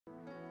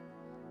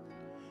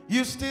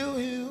You still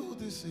heal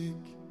the sick.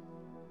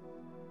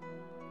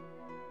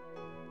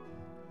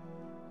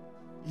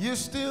 You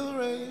still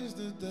raise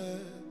the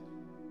dead.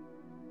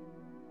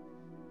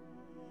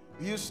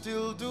 You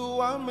still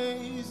do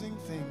amazing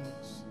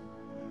things.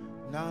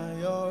 Now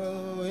you're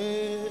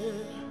away.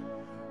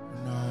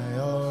 Now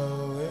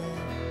you're away.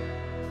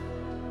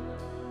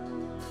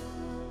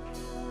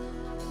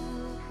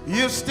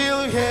 You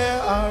still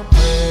hear our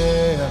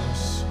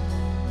prayers.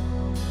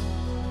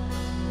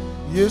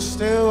 You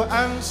still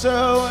answer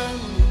when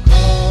we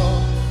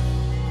call.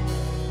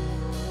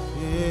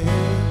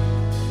 Yeah.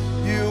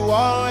 You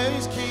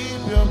always keep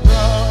your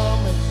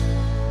promise.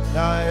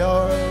 Now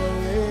you're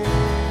away.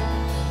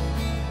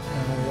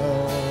 Now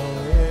you're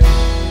away.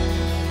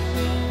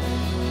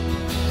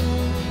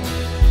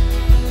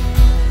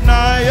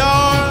 Now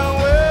you're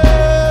away.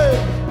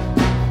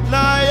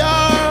 Now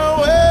you're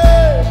away.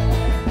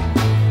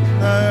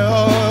 Now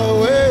you're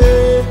away.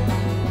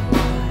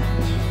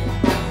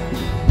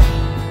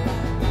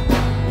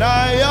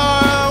 Now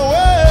you're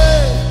away.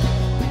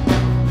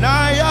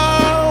 Now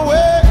you're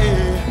away.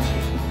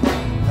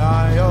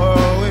 Now you're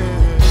away.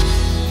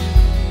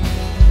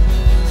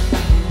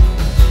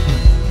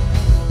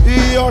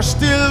 You're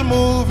still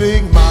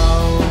moving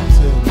mountains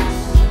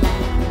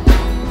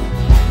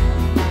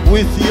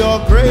with your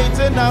great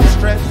and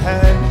outstretched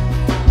hand.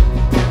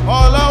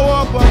 All I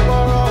walk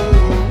before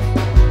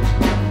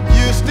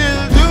you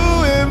still do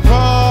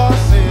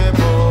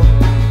impossible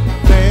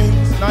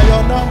things. Now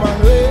you're not my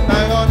way.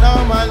 Now you're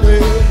not my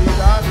way.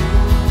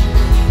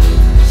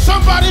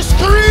 Somebody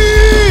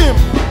scream!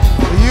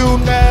 You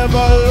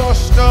never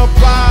lost a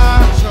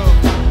battle.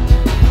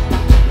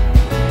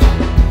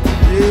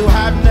 You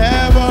have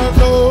never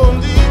known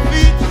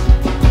defeat,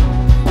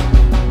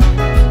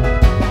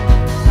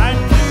 and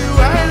you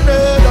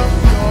ended up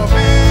your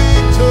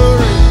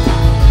victory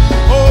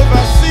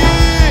over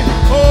sin,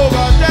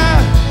 over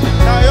death.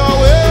 Now you're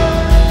way.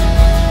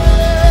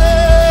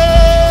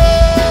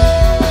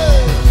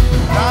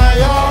 Now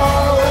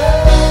you're way.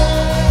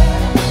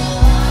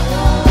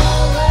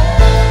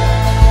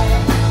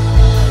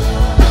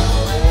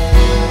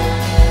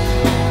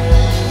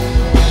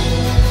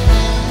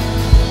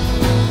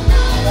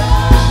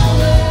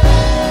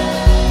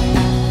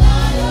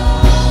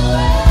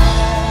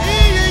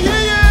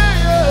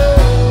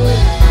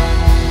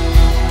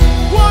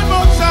 One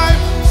more time,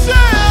 say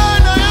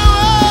now you're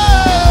way.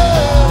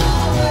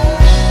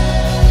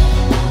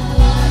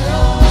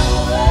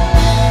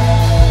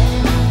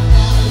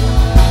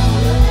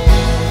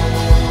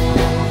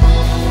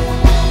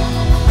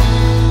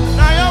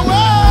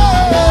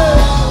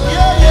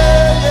 Yeah,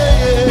 yeah,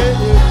 yeah, yeah.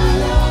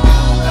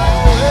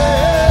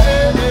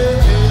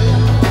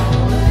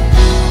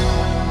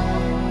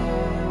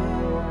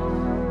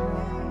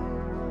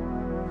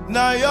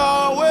 Now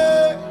you're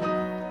way.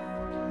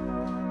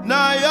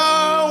 Now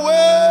you're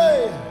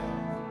way.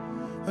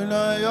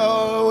 Now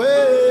you're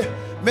way.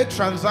 Make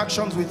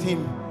transactions with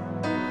him.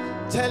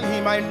 Tell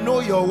him, I know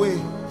your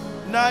way.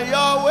 Now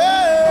your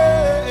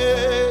way.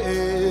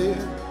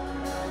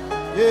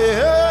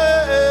 Yeah.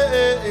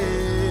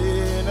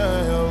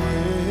 Now your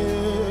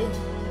way.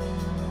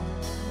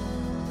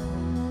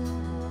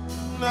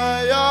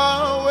 Now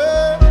your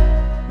way.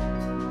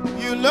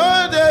 You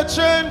know the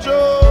change.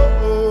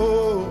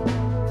 Oh,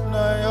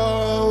 now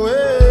your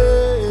way.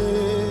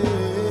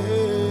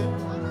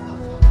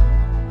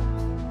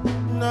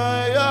 Now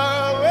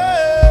your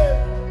way.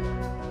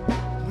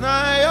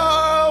 Now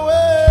your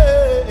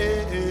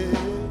way.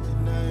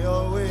 Now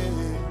your way.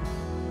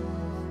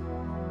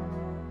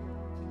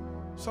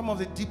 Some of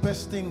the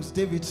deepest things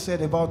David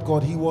said about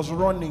God, he was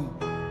running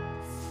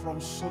from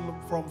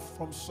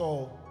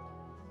Saul.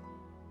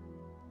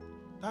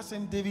 That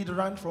same David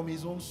ran from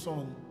his own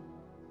son.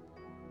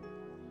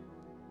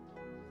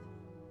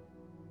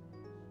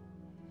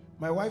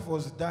 My wife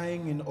was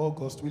dying in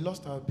August. We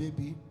lost our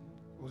baby.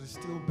 It was a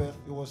stillbirth.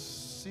 It was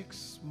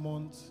 6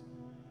 months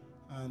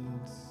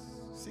and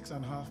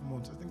 6.5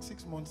 months. I think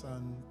 6 months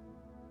and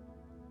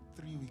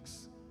 3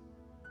 weeks.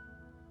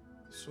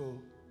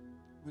 So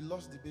we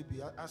lost the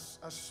baby. As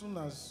soon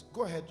as,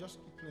 go ahead, just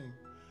keep playing.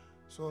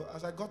 So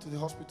as I got to the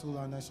hospital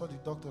and I saw the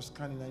doctor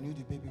scanning, I knew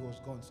the baby was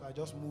gone. So I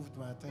just moved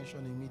my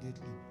attention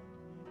immediately.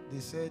 They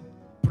said,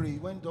 pray.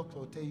 When doctor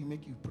will tell you,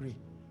 make you pray.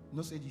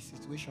 No say the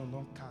situation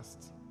don't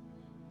cast.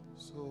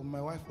 So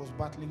my wife was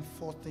battling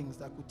 4 things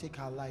that could take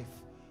her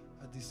life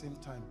at the same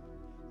time.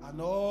 And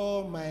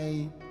all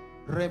my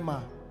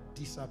rhema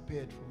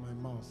disappeared from my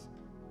mouth.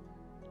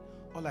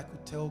 All I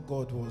could tell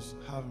God was,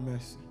 have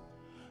mercy.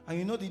 And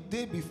you know, the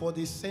day before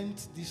they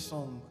sent this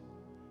song,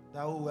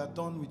 that we are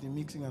done with the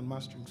mixing and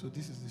mastering, so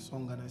this is the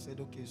song, and I said,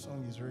 okay,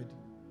 song is ready.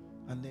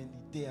 And then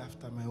the day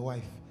after, my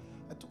wife,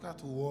 I took her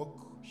to work.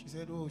 She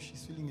said, oh,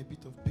 she's feeling a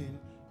bit of pain.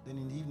 Then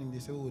in the evening, they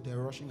said, oh, they're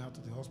rushing her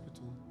to the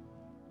hospital.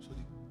 So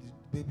the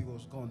baby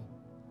was gone.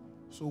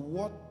 So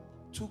what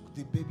took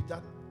the baby,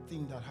 that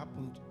thing that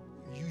happened,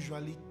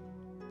 usually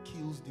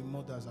kills the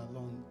mothers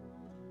along.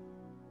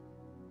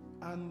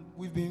 And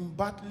we've been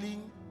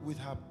battling with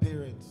her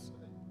parents.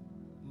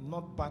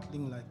 Not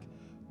battling like,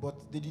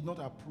 but they did not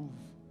approve,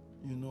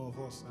 you know, of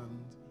us.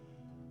 And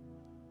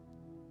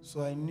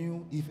so I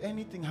knew if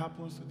anything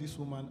happens to this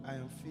woman, I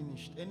am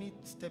finished. Any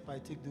step I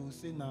take, they will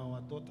say, now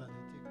our daughter, they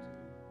take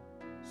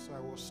to you. So I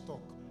was stuck.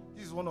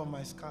 This is one of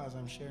my scars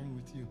I'm sharing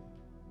with you.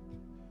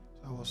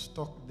 So I was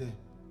stuck there.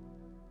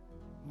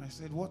 And I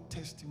said, what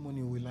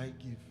testimony will I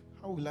give?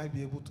 How will I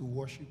be able to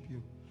worship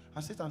you?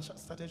 And Satan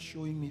started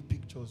showing me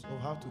pictures of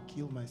how to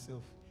kill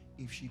myself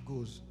if she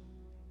goes.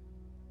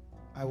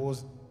 That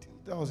was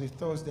a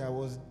Thursday. I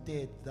was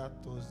dead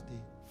that Thursday.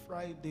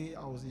 Friday,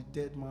 I was a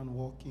dead man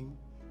walking.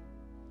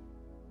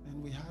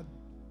 And we had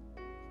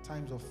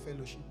times of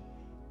fellowship.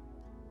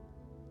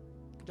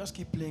 Just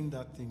keep playing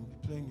that thing,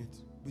 playing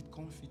it with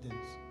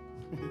confidence.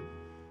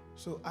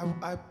 So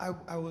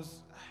I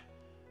was,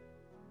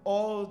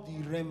 all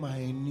the rema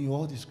I knew,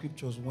 all the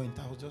scriptures went.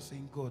 I was just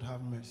saying, God,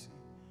 have mercy.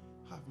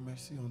 Have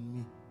mercy on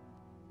me.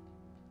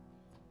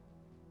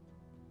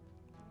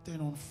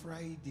 Then on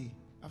Friday,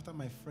 after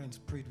my friends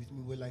prayed with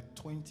me, we were like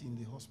 20 in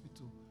the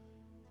hospital.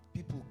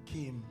 People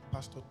came,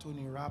 Pastor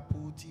Tony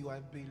Rapu, T.Y.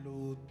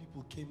 Bello,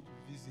 people came to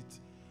visit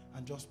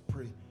and just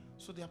pray.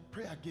 So their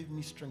prayer gave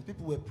me strength.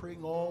 People were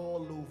praying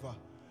all over.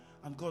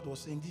 And God was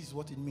saying, this is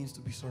what it means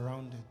to be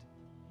surrounded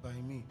by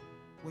me.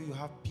 Where you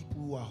have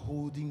people who are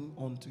holding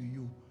on to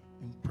you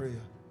in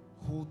prayer,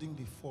 holding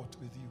the fort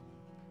with you.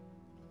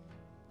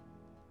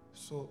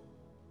 So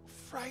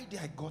Friday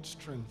I got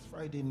strength,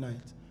 Friday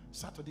night.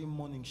 Saturday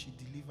morning she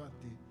delivered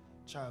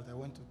the child. I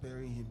went to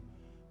bury him.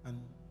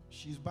 And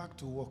she's back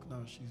to work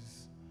now.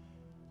 She's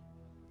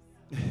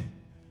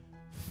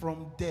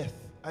from death.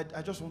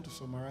 I just want to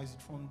summarize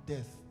it. From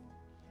death,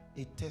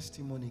 a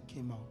testimony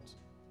came out.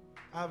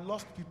 I've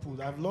lost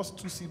people. I've lost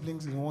 2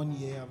 siblings in 1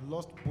 year. I've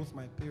lost both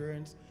my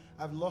parents.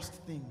 I've lost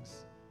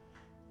things,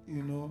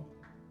 you know.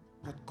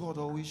 But God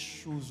always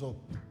shows up.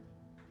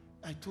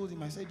 I told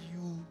him, I said,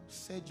 you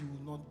said you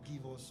will not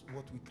give us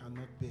what we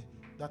cannot bear.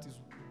 That is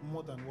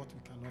more than what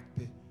we cannot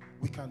bear.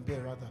 We can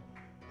bear, rather.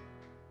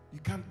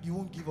 You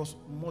won't give us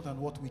more than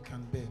what we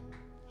can bear.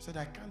 I said,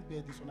 I can't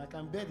bear this one. I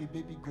can bear the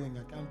baby going.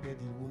 I can't bear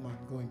the woman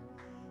going.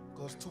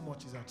 Because too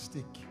much is at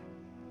stake.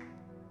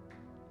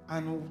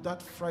 And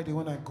that Friday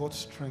when I got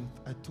strength,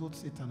 I told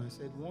Satan, I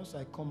said, once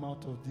I come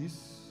out of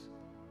this,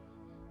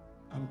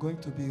 I'm going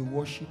to be a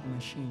worship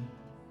machine.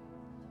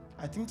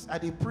 I think I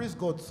did praise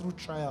God through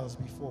trials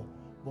before,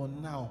 but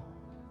now,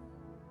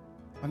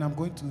 and I'm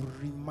going to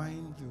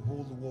remind the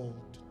whole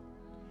world,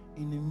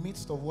 in the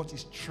midst of what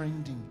is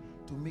trending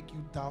to make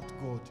you doubt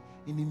God,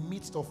 in the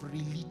midst of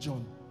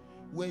religion,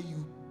 where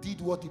you did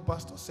what the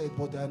pastor said,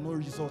 but there are no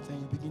results, and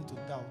you begin to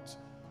doubt.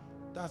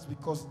 That's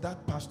because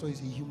that pastor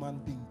is a human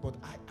being, but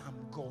I am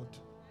God.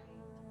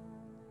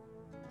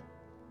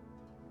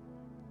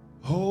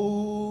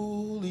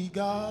 Holy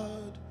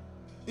God,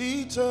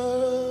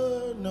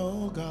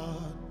 eternal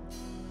God,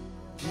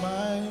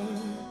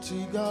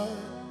 mighty God,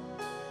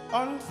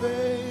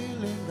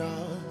 unfailing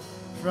God,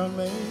 from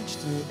age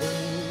to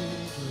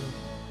age.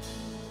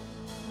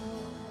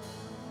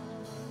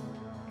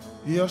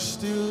 You're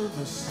still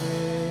the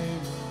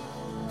same.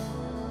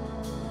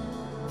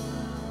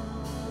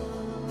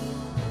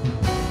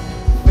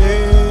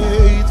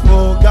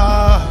 Faithful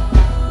God,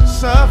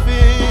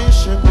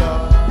 sufficient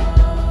God.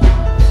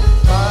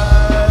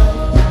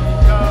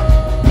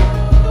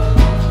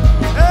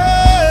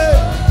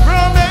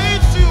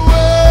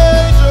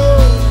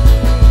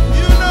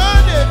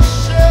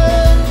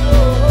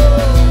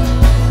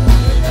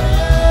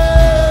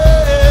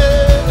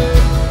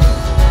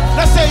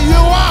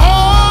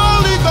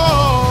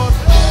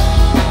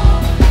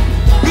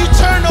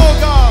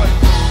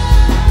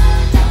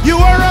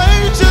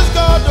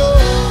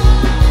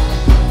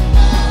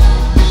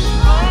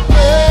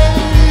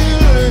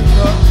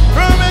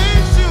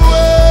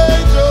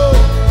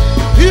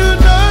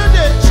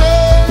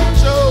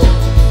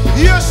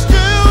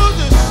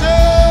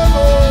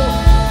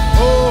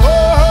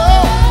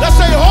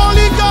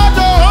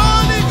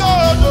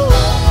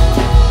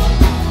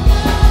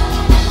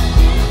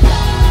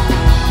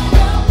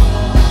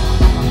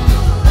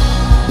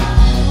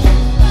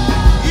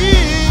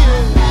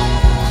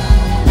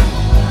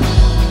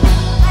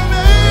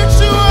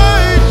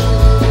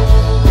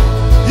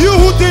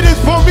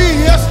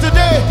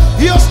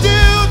 You're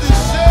still the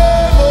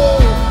same. Oh.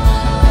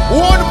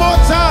 One more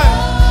time.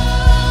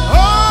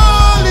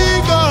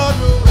 Holy God.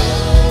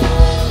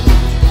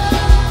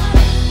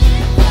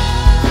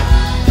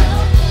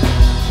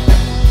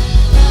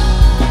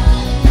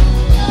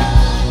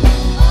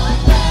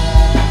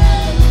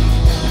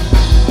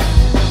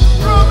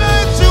 From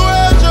age to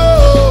age,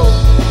 oh.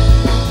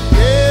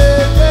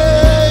 Yeah,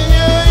 yeah,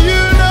 yeah, you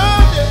know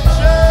the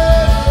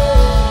change.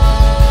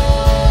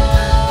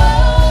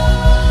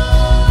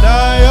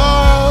 Now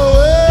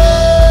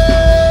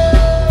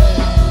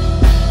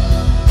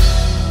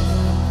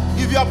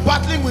you're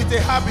battling with a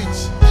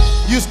habit,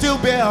 you still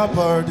bear our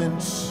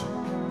burdens.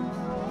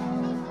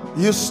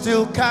 You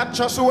still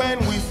catch us when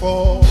we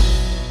fall.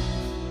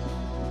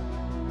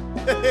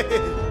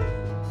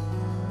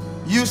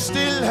 You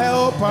still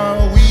help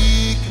our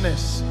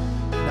weakness.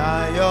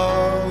 Now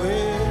your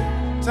way.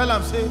 Tell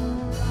him, say.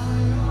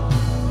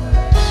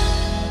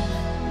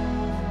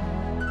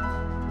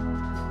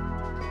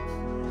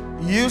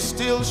 You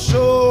still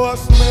show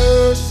us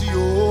mercy,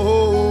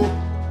 oh.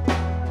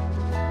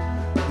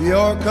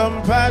 Your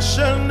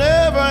compassion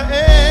never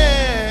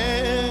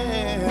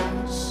ends.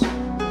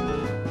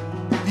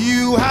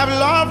 You have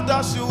loved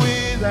us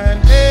with an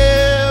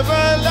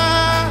everlasting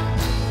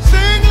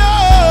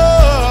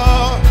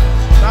love.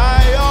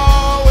 Now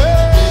your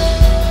way.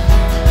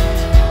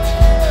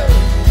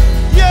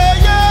 Yeah,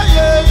 yeah,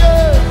 yeah,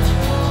 yeah.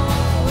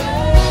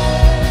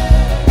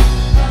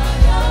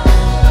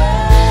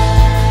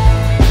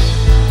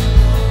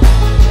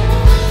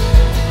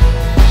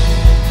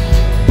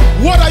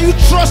 What are you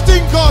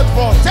trusting God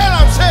for? Tell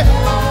him, say,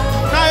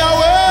 now your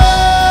way.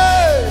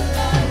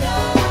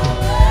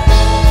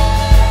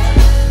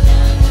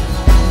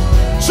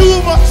 Two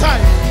more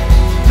times.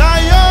 Now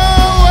your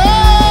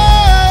way.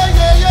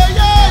 Yeah, yeah,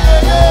 yeah,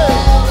 yeah,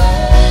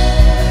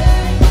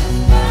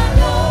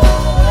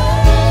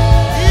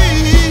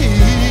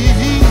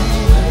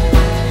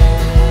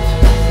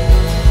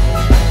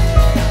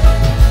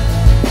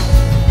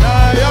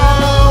 Now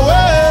your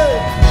way.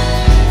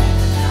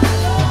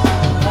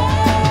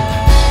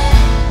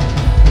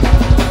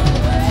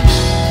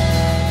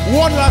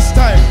 One last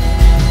time.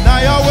 Now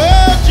your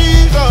way,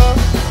 Jesus.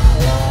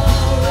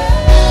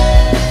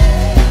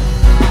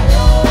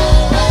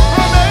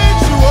 I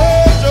made you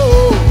old,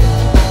 oh.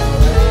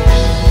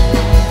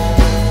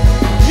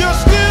 You're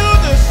still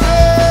the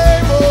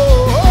same, oh.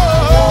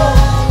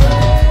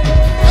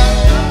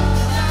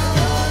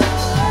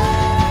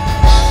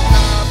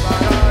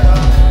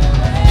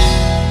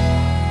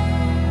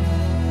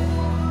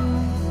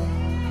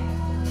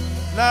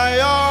 Now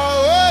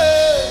your way.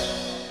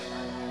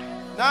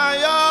 Now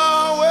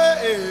your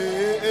way.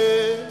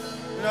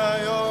 Now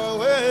your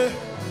way.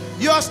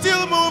 You're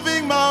still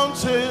moving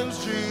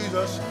mountains,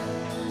 Jesus.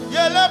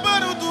 Yeah,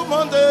 leberu tu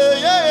monde,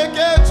 yeah,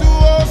 get to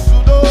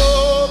osudo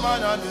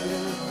manane.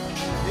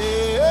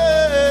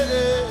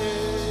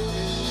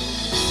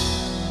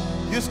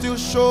 You still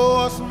show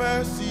us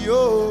mercy,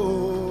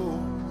 oh.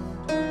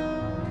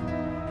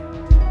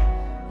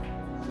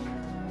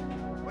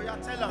 Oh, yeah,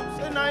 tell him,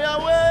 say now your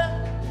way.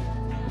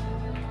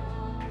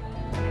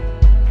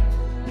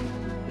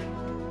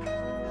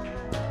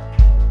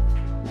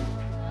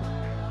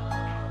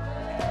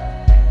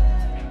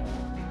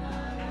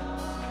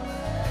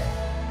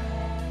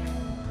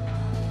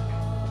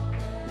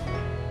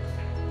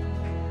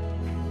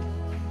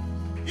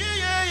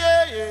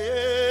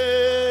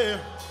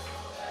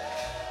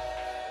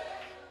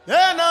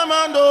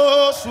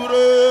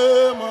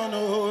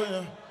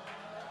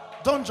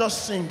 Don't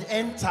just sing,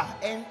 enter,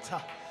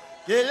 enter.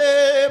 He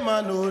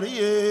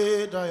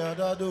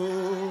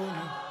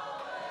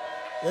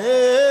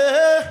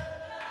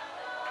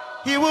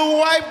will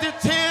wipe the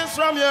tears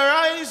from your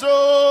eyes,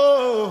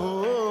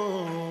 oh.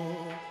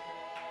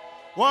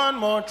 One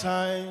more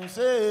time,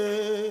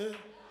 say.